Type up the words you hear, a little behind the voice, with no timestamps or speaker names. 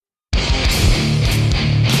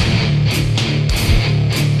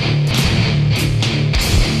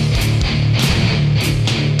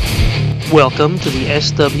Welcome to the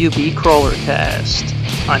SWB Crawler Cast.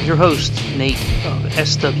 I'm your host, Nate of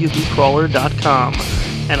SWBcrawler.com,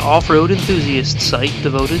 an off-road enthusiast site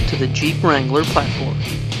devoted to the Jeep Wrangler platform.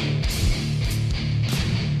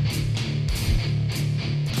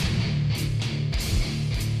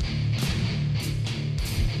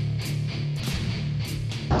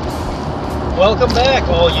 Welcome back,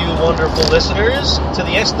 all you wonderful listeners, to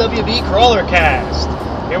the SWB Crawler Cast.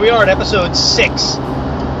 Here we are at episode 6.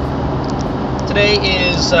 Today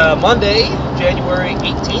is Monday, January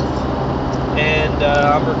 18th, and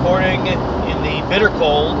I'm recording in the bitter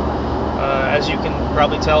cold. As you can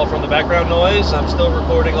probably tell from the background noise, I'm still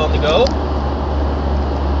recording on the go.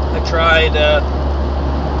 I tried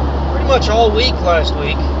pretty much all week last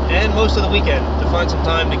week, and most of the weekend, to find some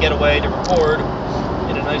time to get away to record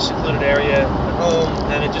in a nice secluded area at home,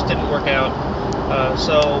 and it just didn't work out.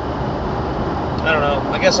 So, I don't know.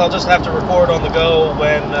 I guess I'll just have to record on the go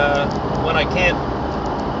when I can't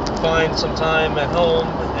find some time at home,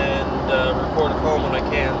 and record at home when I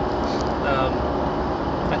can.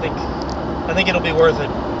 I think it'll be worth it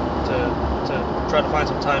to try to find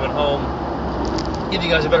some time at home, give you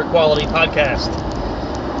guys a better quality podcast.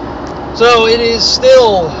 So it is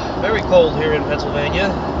still very cold here in Pennsylvania.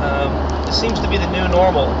 This seems to be the new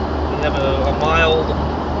normal. We have a mild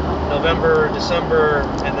November, December,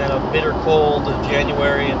 and then a bitter cold in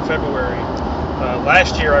January and February.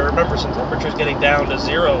 Last year, I remember some temperatures getting down to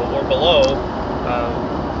 0 or below,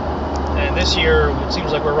 and this year it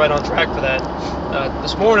seems like we're right on track for that.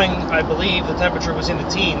 This morning, I believe the temperature was in the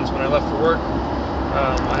teens when I left for work.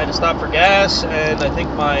 I had to stop for gas, and I think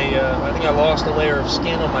I lost a layer of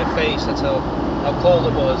skin on my face. That's how cold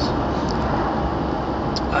it was.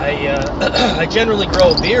 I generally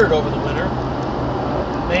grow a beard over the winter,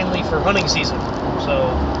 mainly for hunting season. So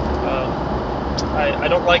I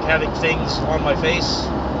don't like having things on my face,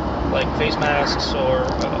 like face masks or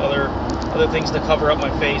other things to cover up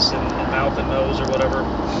my face and mouth and nose or whatever.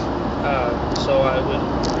 So I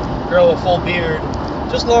would grow a full beard,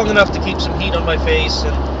 just long enough to keep some heat on my face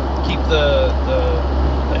and keep the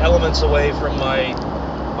elements away from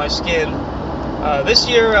my skin. This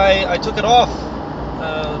year I took it off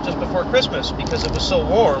just before Christmas because it was so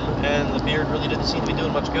warm and the beard really didn't seem to be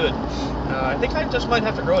doing much good. I think I just might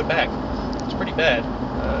have to grow it back. It's pretty bad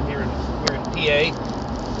here in PA.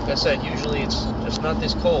 Like I said, usually it's just not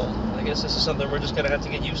this cold. I guess this is something we're just going to have to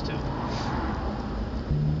get used to.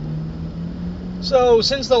 So,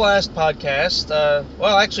 since the last podcast,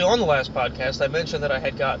 on the last podcast, I mentioned that I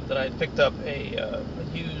had picked up a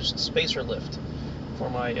used spacer lift for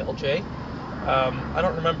my LJ. I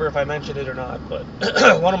don't remember if I mentioned it or not, but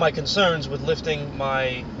one of my concerns with lifting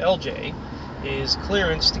my LJ is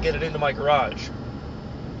clearance to get it into my garage.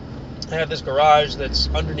 I have this garage that's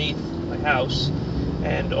underneath my house,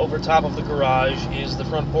 and over top of the garage is the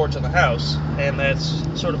front porch of the house, and that's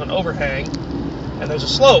sort of an overhang, and there's a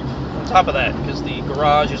slope on top of that, because the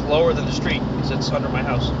garage is lower than the street, because it's under my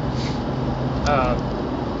house.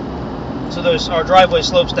 So our driveway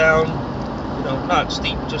slopes down, not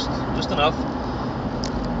steep, just enough.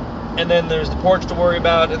 And then there's the porch to worry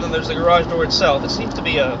about, and then there's the garage door itself. It seems to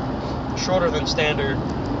be a shorter than standard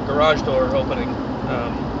garage door opening,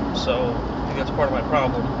 so I think that's part of my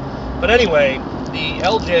problem. But anyway, the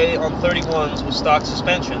LJ on 31s with stock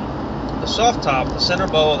suspension, the soft top, the center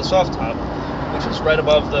bow of the soft top, which is right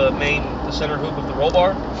above the center hoop of the roll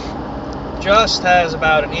bar, just has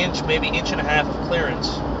about an inch, maybe inch and a half of clearance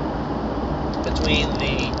between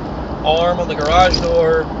the arm on the garage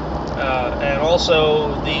door and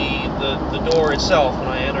also the door itself when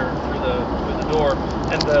I enter through the door.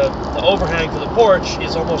 And the overhang for the porch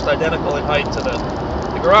is almost identical in height to the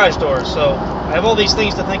garage door. So I have all these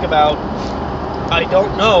things to think about. I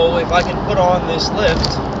don't know if I can put on this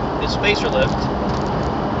spacer lift,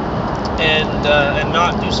 and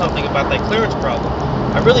not do something about that clearance problem.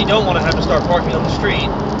 I really don't want to have to start parking on the street.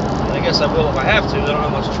 I guess I will if I have to. I don't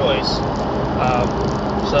have much choice.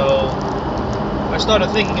 So I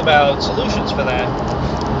started thinking about solutions for that.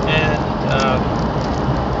 And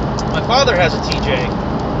my father has a TJ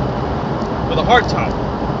with a hardtop,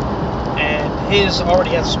 and his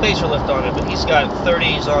already has a spacer lift on it, but he's got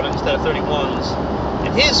 30s on it instead of 31s,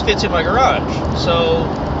 and his fits in my garage. So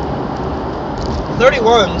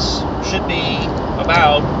 31s should be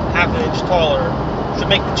about half an inch taller, should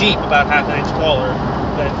make the Jeep about half an inch taller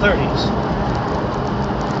than 30s.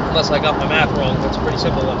 Unless I got my math wrong, that's a pretty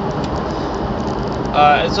simple one.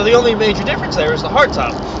 So the only major difference there is the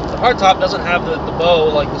hardtop. The hardtop doesn't have the bow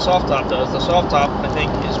like the soft top does. The soft top, I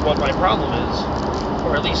think, is what my problem is,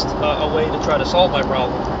 or at least a way to try to solve my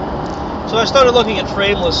problem. So I started looking at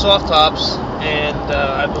frameless soft tops, and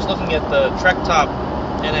I was looking at the Trek Top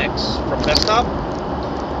NX from Bestop,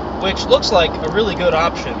 which looks like a really good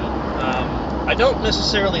option. I don't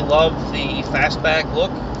necessarily love the fastback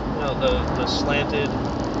look, the slanted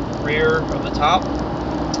rear of the top,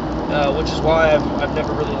 which is why I've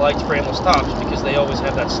never really liked frameless tops, because they always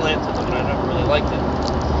have that slant to them, and I never really liked it.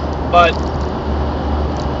 But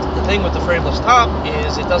the thing with the frameless top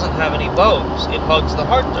is it doesn't have any bows. It hugs the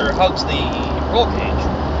roll cage,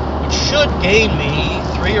 which should gain me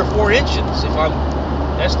 3 or 4 inches, if I'm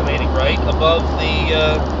estimating right, above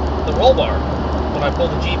the roll bar when I pull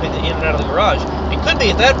the Jeep in and out of the garage. It could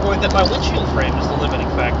be at that point that my windshield frame is the limiting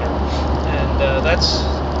factor, and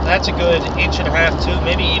that's a good 1.5 inches to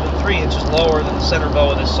maybe even 3 inches lower than the center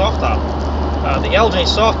bow of this soft top. The LJ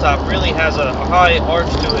soft top really has a high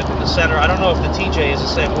arch to it in the center. I don't know if the TJ is the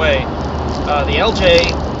same way. The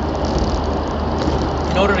LJ,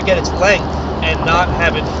 in order to get its length and not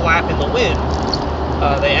have it flap in the wind,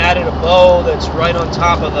 they added a bow that's right on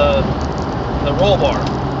top of the roll bar.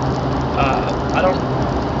 I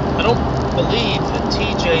don't believe the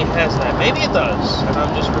TJ has that. Maybe it does, and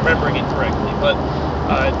I'm just remembering it correctly. But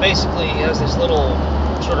it basically has this little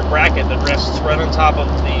sort of bracket that rests right on top of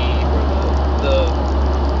the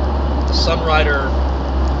Sunrider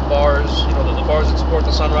bars. The bars that support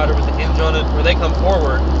the Sunrider with the hinge on it, where they come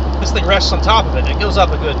forward. This thing rests on top of it, and it goes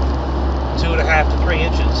up a good 2.5 to 3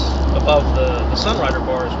 inches above the Sunrider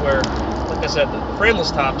bars, where, like I said, the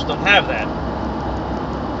frameless tops don't have that.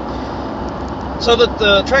 So that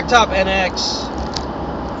the Trek Top NX,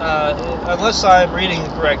 unless I'm reading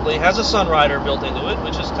correctly, has a Sunrider built into it,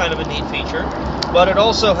 which is kind of a neat feature. But it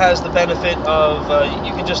also has the benefit of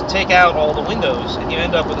you can just take out all the windows and you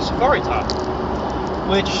end up with a Safari top,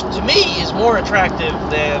 which to me is more attractive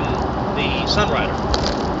than the Sunrider.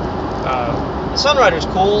 The Sunrider's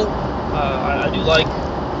cool. I do like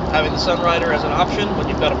having the Sunrider as an option when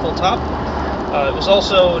you've got a full top. It was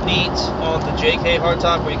also neat on the JK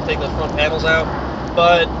hardtop where you can take those front panels out,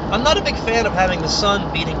 but I'm not a big fan of having the sun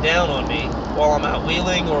beating down on me while I'm out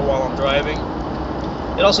wheeling or while I'm driving.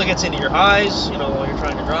 It also gets into your eyes, while you're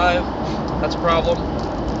trying to drive. That's a problem.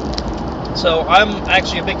 So I'm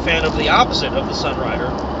actually a big fan of the opposite of the Sunrider,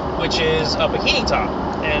 which is a bikini top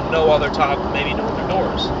and no other top, maybe no other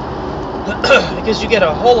doors. Because you get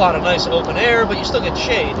a whole lot of nice open air, but you still get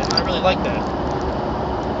shade, and I really like that.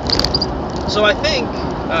 So I think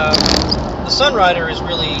the Sunrider is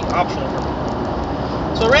really optional for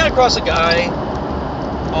me. So I ran across a guy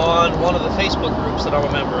on one of the Facebook groups that I'm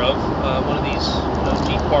a member of, one of these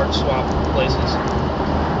Jeep part swap places,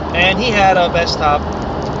 and he had a Bestop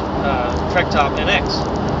Trek Top NX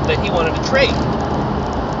that he wanted to trade.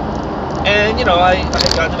 And I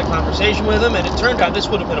had gotten in a conversation with him, and it turned out this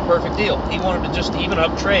would have been a perfect deal. He wanted to just even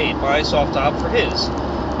up trade my soft top for his.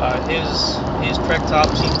 His Trek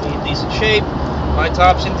Top seems to be in decent shape. My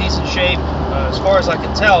top's in decent shape. As far as I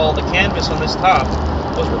can tell, the canvas on this top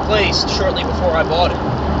was replaced shortly before I bought it.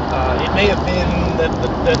 It may have been that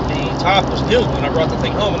the top was new when I brought the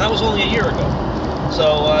thing home, and that was only a year ago.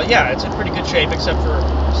 So yeah, it's in pretty good shape, except for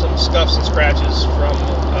some scuffs and scratches from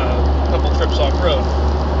a couple trips off-road.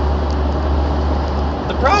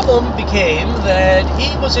 The problem became that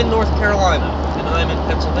he was in North Carolina, and I'm in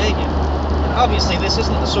Pennsylvania. Obviously, this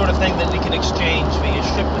isn't the sort of thing that we can exchange via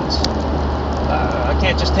shipments. I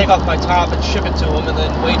can't just take off my top and ship it to him and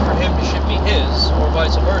then wait for him to ship me his, or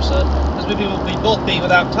vice versa, because we'd both be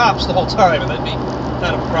without tops the whole time, and that'd be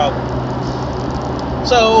kind of a problem.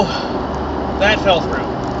 So, that fell through.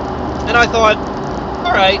 And I thought,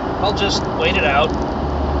 alright, I'll just wait it out,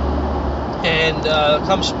 and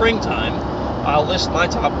come springtime, I'll list my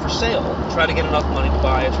top for sale and try to get enough money to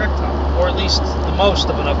buy a Trek Top, or at least the most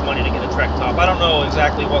of enough money to get a Trek Top. I don't know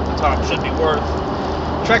exactly what the top should be worth.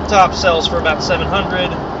 Trek Top sells for about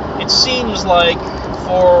 $700. It seems like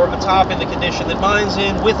for a top in the condition that mine's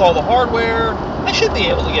in, with all the hardware, I should be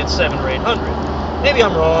able to get $700 or $800. Maybe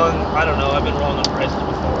I'm wrong. I don't know. I've been wrong on prices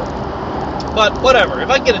before. But whatever. If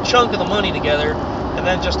I get a chunk of the money together and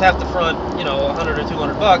then just have to front, $100 or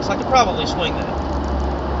 $200, I could probably swing that.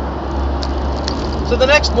 So the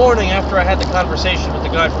next morning, after I had the conversation with the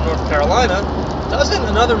guy from North Carolina, doesn't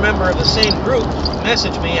another member of the same group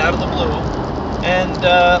message me out of the blue and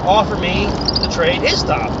offer me to trade his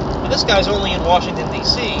top? Now, this guy's only in Washington,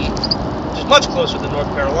 D.C., which is much closer than North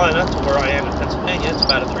Carolina to where I am in Pennsylvania. It's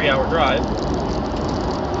about a 3-hour drive.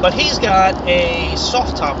 But he's got a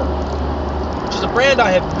soft topper, which is a brand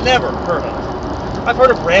I have never heard of. I've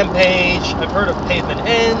heard of Rampage, I've heard of Pavement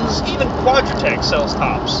Ends, even Quadratec sells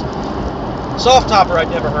tops. Soft topper I'd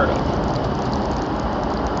never heard of.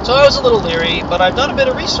 So I was a little leery, but I've done a bit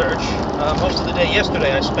of research. Most of the day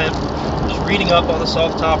yesterday I spent just reading up on the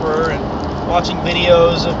soft topper and watching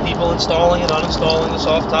videos of people installing and uninstalling the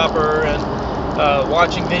soft topper, and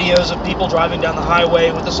watching videos of people driving down the highway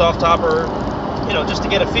with the soft topper, just to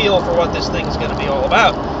get a feel for what this thing is going to be all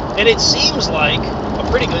about. And it seems like a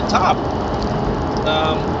pretty good top.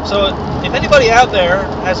 So if anybody out there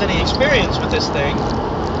has any experience with this thing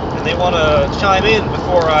and they want to chime in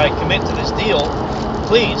before I commit to this deal,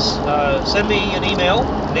 please send me an email,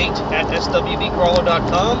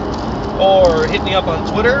 nate@swbcrawler.com, or hit me up on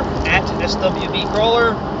Twitter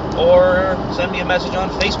 @swbcrawler, or send me a message on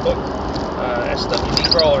Facebook,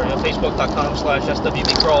 swbcrawler,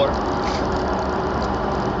 facebook.com/swbcrawler.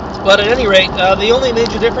 But at any rate, the only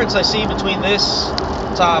major difference I see between this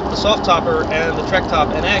top, the soft topper, and the Trek Top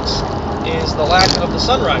NX is the lack of the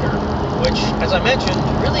Sunrider, which, as I mentioned,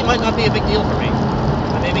 really might not be a big deal for me.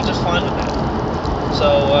 I may be just fine with that.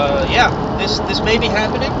 So, yeah, this may be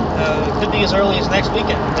happening. It could be as early as next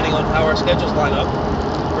weekend, depending on how our schedules line up.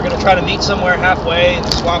 We're going to try to meet somewhere halfway and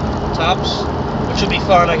swap tops, which should be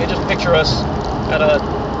fun. I can just picture us at a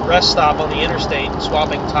rest stop on the interstate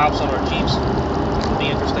swapping tops on our Jeeps. It'll be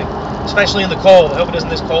interesting, especially in the cold. I hope it isn't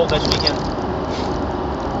this cold next weekend.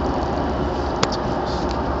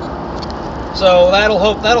 So that'll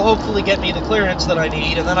hopefully get me the clearance that I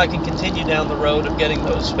need, and then I can continue down the road of getting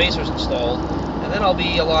those spacers installed, and then I'll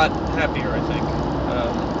be a lot happier, I think.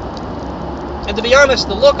 And to be honest,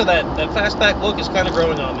 the look of that fastback look is kind of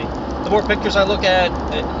growing on me. The more pictures I look at,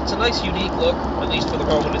 it's a nice, unique look. At least for the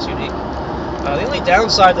moment, it's unique. The only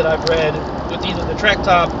downside that I've read with either the Trek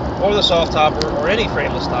Top or the soft topper or any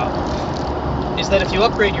frameless top is that if you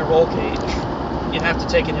upgrade your roll cage, you have to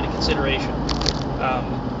take it into consideration.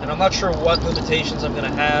 And I'm not sure what limitations I'm going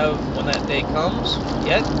to have when that day comes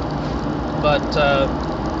yet. But,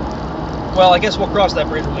 well, I guess we'll cross that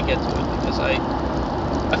bridge when we get to it, because I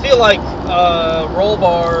feel like roll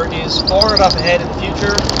bar is far enough ahead in the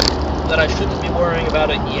future that I shouldn't be worrying about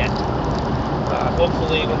it yet.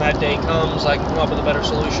 Hopefully when that day comes I can come up with a better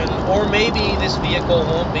solution, or maybe this vehicle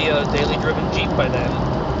won't be a daily driven Jeep by then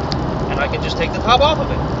and I can just take the top off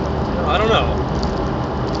of it. I don't know.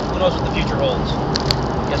 Who knows what the future holds. I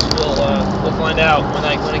guess we'll find out when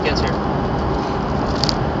it gets here.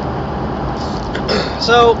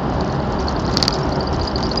 So,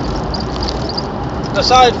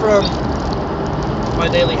 aside from my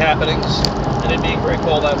daily happenings and it being very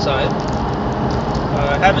cold outside,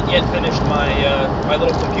 I haven't yet finished my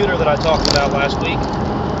little computer that I talked about last week,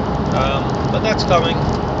 but that's coming.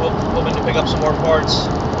 Hoping to pick up some more parts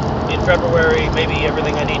in February, maybe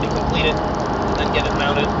everything I need to complete it, and then get it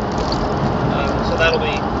mounted. So that'll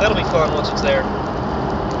be fun once it's there.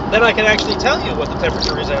 Then I can actually tell you what the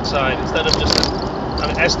temperature is outside instead of just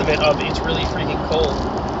an estimate of it's really freaking cold.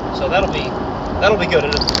 So that'll be good.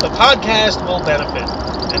 The podcast will benefit,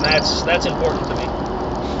 and that's important to me.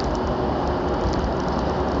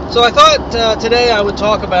 So I thought today I would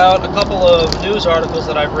talk about a couple of news articles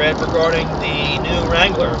that I've read regarding the new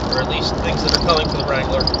Wrangler, or at least things that are coming to the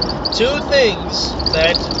Wrangler. Two things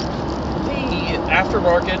that the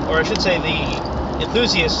aftermarket, or I should say the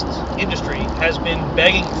enthusiast industry, has been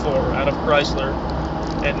begging for out of Chrysler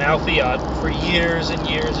and now Fiat for years and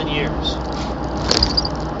years and years.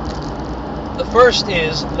 The first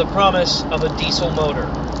is the promise of a diesel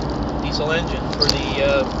engine for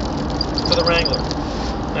the Wrangler.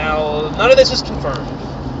 Now, none of this is confirmed,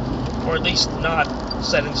 or at least not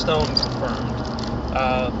set in stone confirmed.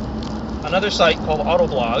 Another site called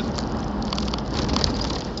Autoblog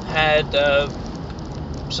had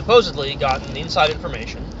supposedly gotten inside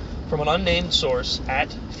information from an unnamed source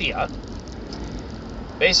at Fiat,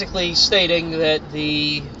 basically stating that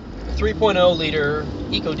the 3.0 liter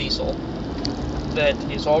EcoDiesel that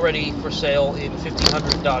is already for sale in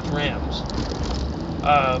 1500 Dodge Rams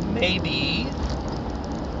may be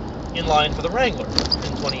in line for the Wrangler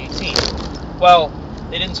in 2018. Well,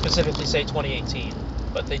 they didn't specifically say 2018,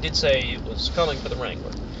 but they did say it was coming for the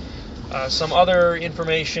Wrangler. Some other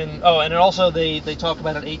information, and also they talk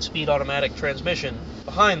about an 8-speed automatic transmission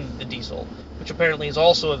behind the diesel, which apparently is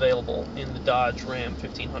also available in the Dodge Ram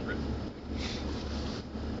 1500.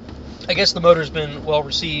 I guess the motor's been well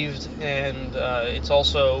received, and it's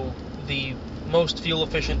also the most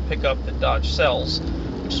fuel-efficient pickup that Dodge sells,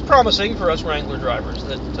 which is promising for us Wrangler drivers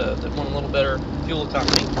that want a little better fuel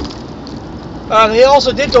economy. They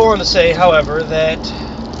also did go on to say, however, that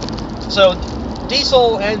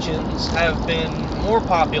diesel engines have been more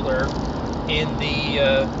popular in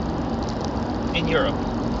Europe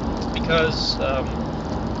because of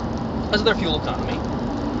their fuel economy,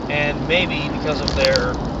 and maybe because of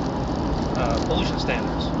their pollution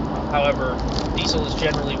standards. However, diesel is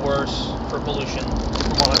generally worse for pollution,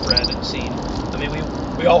 from what I've read and seen. I mean,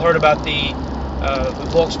 we all heard about the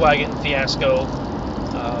Volkswagen fiasco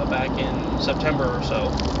back in September or so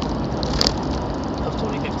of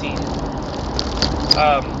 2015.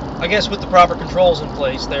 I guess with the proper controls in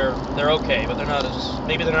place, they're okay, but they're not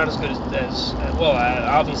as good as well.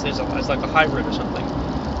 Obviously, it's like a hybrid or something.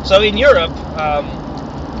 So in Europe,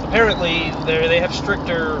 apparently they have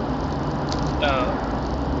stricter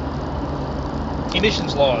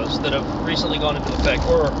emissions laws that have recently gone into effect,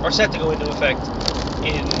 or are set to go into effect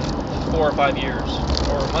in 4 or 5 years,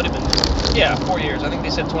 or it might have been 4 years. I think they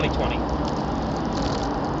said 2020.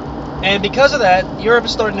 And because of that, Europe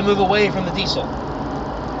is starting to move away from the diesel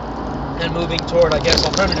and moving toward, I guess,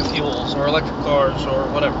 alternative fuels or electric cars or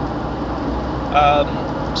whatever.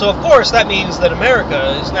 So of course that means that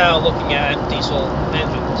America is now looking at diesel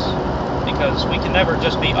engines, because we can never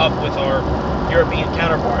just be up with our European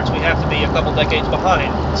counterparts. We have to be a couple decades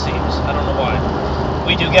behind, it seems. I don't know why.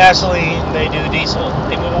 We do gasoline, they do diesel.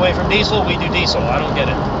 They move away from diesel, we do diesel. I don't get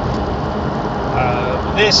it.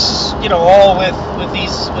 This, all with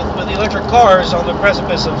the electric cars on the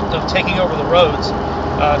precipice of taking over the roads,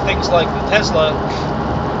 things like the Tesla,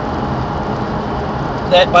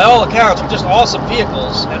 that by all accounts are just awesome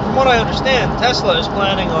vehicles. And from what I understand, Tesla is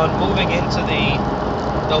planning on moving into the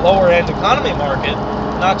lower end economy market,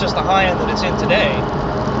 not just the high end that it's in today,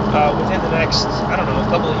 within the next,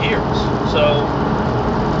 couple of years. So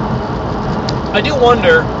I do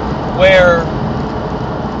wonder where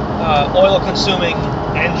oil-consuming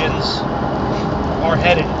engines are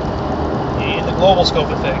headed in the global scope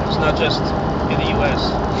of things, not just in the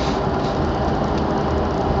U.S.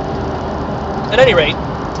 At any rate,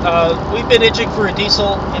 we've been itching for a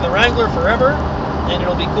diesel in the Wrangler forever, and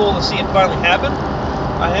it'll be cool to see it finally happen.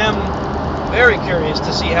 I am very curious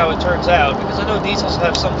to see how it turns out, because I know diesels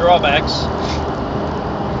have some drawbacks,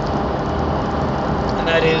 and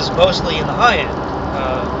that is mostly in the high end,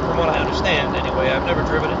 from what I understand anyway. I've never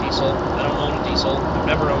driven a diesel. I don't own a diesel. I've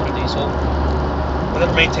never owned a diesel. I've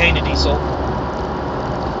never maintained a diesel.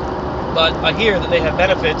 But I hear that they have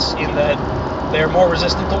benefits in that they're more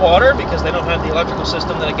resistant to water because they don't have the electrical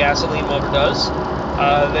system that a gasoline motor does.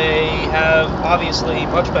 They have obviously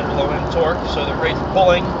much better low-end torque, so they're great for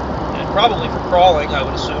pulling and probably for crawling, I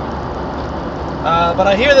would assume. But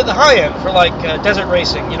I hear that the high end, for like desert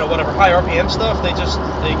racing, whatever, high RPM stuff, they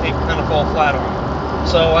kind of fall flat on.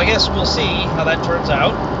 So I guess we'll see how that turns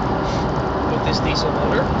out with this diesel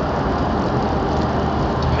motor.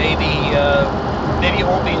 Maybe it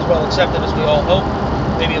won't be as well accepted as we all hope.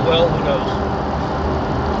 Maybe it will, who knows.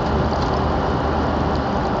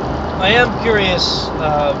 I am curious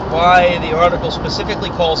why the article specifically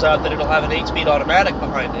calls out that it'll have an 8-speed automatic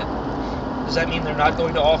behind it. Does that mean they're not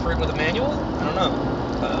going to offer it with a manual? I don't know.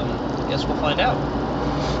 I guess we'll find out.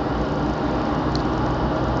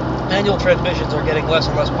 Manual transmissions are getting less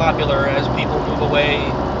and less popular as people move away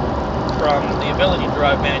from the ability to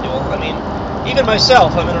drive manual. I mean, even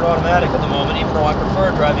myself, I'm in an automatic at the moment, even though I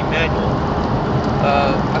prefer driving manual.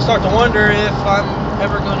 I start to wonder if I'm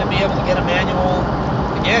ever going to be able to get a manual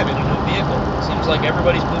again in a new vehicle. It seems like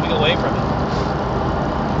everybody's moving away from it.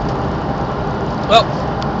 Well,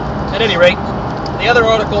 at any rate, the other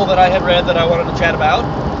article that I had read that I wanted to chat about,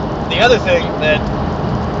 the other thing that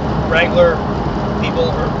Wrangler people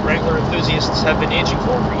or Wrangler enthusiasts have been itching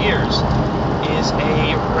for years is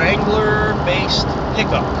a Wrangler-based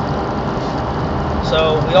pickup.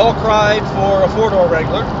 So we all cried for a 4-door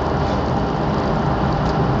Wrangler,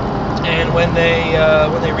 and when they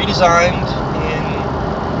redesigned in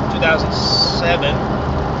 2007,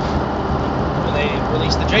 when they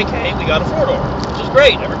released the JK, we got a 4-door, which is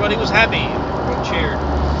great. Everybody was happy. Everyone cheered.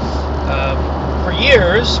 For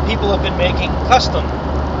years, people have been making custom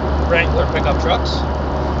Wrangler pickup trucks.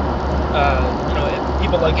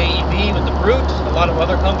 People like AEV with the Brute, a lot of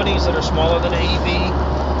other companies that are smaller than AEV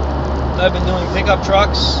have been doing pickup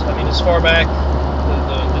trucks. I mean, as far back,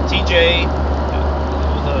 the TJ,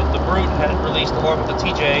 the Brute had released along with the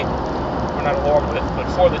TJ, or not along with, but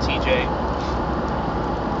for the TJ.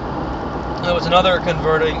 There was another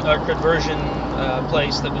conversion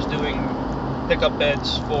place that was doing pickup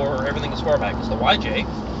beds for everything as far back as the YJ,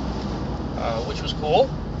 which was cool.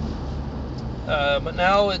 But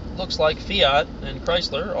now it looks like Fiat and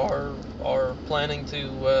Chrysler are planning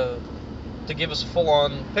to give us a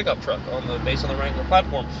full-on pickup truck based on the Wrangler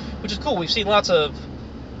platform, which is cool. We've seen lots of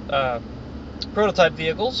prototype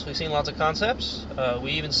vehicles. We've seen lots of concepts.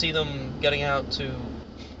 We even see them getting out to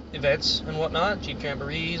events and whatnot, Jeep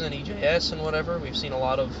Jamborees and EJS and whatever. We've seen a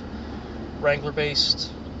lot of Wrangler-based,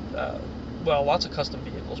 lots of custom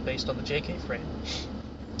vehicles. vehicles based on the JK frame.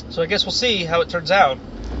 So I guess we'll see how it turns out.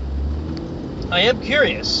 I am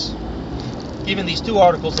curious, given these two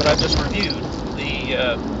articles that I've just reviewed,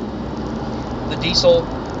 the diesel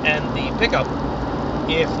and the pickup,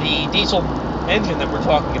 if the diesel engine that we're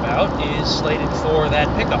talking about is slated for that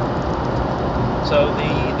pickup. So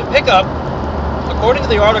the pickup, according to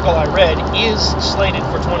the article I read, is slated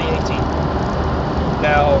for 2018.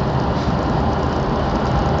 Now,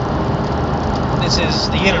 this is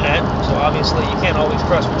the internet, so obviously you can't always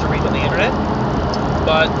trust what you read on the internet,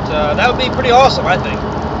 but that would be pretty awesome, I think.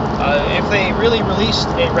 If they really released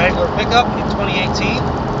a Wrangler pickup in 2018,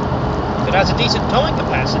 if it has a decent towing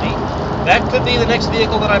capacity, that could be the next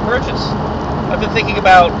vehicle that I purchase. I've been thinking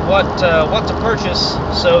about what to purchase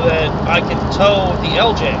so that I can tow the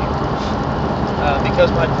LJ,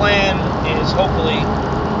 because my plan is hopefully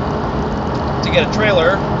to get a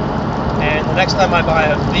trailer, and the next time I buy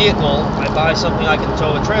a vehicle, I buy something I can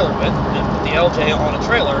tow a trailer with, and put the LJ on a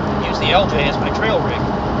trailer, and use the LJ as my trail rig.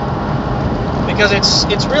 Because it's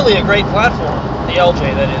really a great platform, the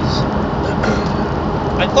LJ that is.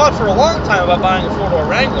 I thought for a long time about buying a four-door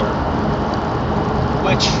Wrangler,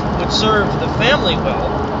 which would serve the family well.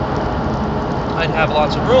 I'd have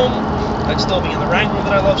lots of room, I'd still be in the Wrangler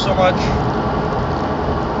that I love so much,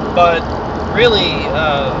 but really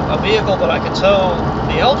a vehicle that I could tow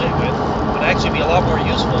the LJ with would actually be a lot more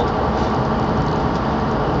useful,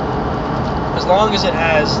 as long as it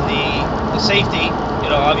has the safety,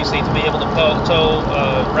 obviously to be able to tow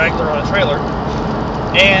Wrangler on a trailer,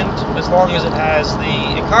 and as long as it has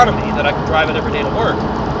the economy that I can drive it every day to work.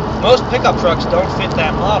 Most pickup trucks don't fit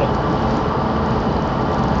that model.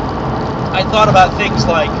 I thought about things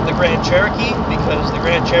like the Grand Cherokee, because the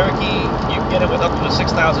Grand Cherokee, you can get it with up to a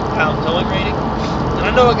 6,000 pound towing rating, and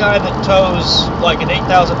I know a guy that tows like an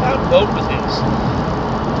 8,000 pound boat with his,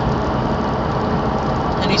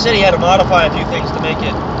 and he said he had to modify a few things to make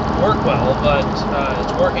it work well, but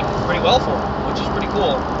it's working pretty well for him, which is pretty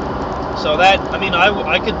cool. So that,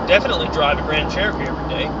 I could definitely drive a Grand Cherokee every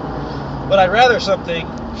day, but I'd rather something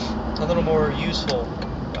a little more useful.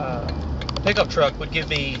 A pickup truck would give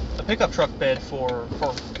me a pickup truck bed for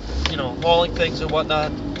hauling things and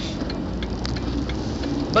whatnot.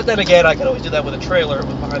 But then again, I could always do that with a trailer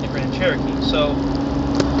behind the Grand Cherokee. So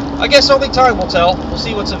I guess only time will tell. We'll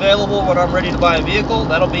see what's available when I'm ready to buy a vehicle.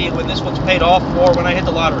 That'll be when this one's paid off, or when I hit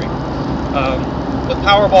the lottery. With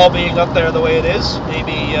Powerball being up there the way it is,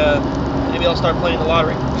 maybe I'll start playing the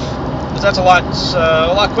lottery, because that's a lot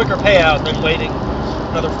quicker payout than waiting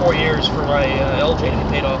another 4 years for my LJ to be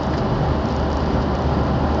paid off.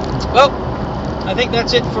 Well, I think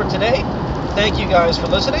that's it for today. Thank you guys for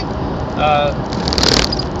listening.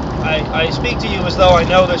 I speak to you as though I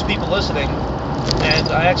know there's people listening, and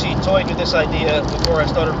I actually toyed with this idea before I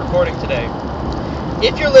started recording today.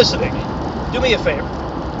 If you're listening, do me a favor.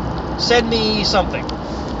 Send me something.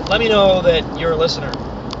 Let me know that you're a listener.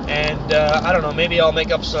 And, I don't know, maybe I'll make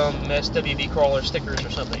up some SWB Crawler stickers or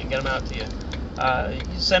something and get them out to you.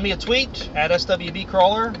 Send me a tweet at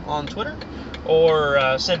SWBcrawler on Twitter,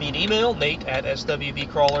 or send me an email,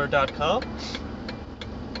 nate@swbcrawler.com.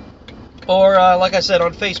 Or, like I said,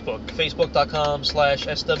 on Facebook,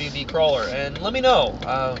 facebook.com/SWBcrawler, and let me know.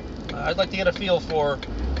 I'd like to get a feel for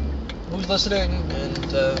who's listening, and,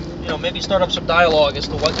 maybe start up some dialogue as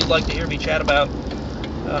to what you'd like to hear me chat about.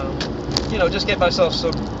 Just get myself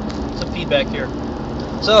some feedback here.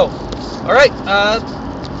 So, alright,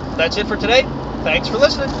 that's it for today. Thanks for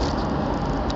listening.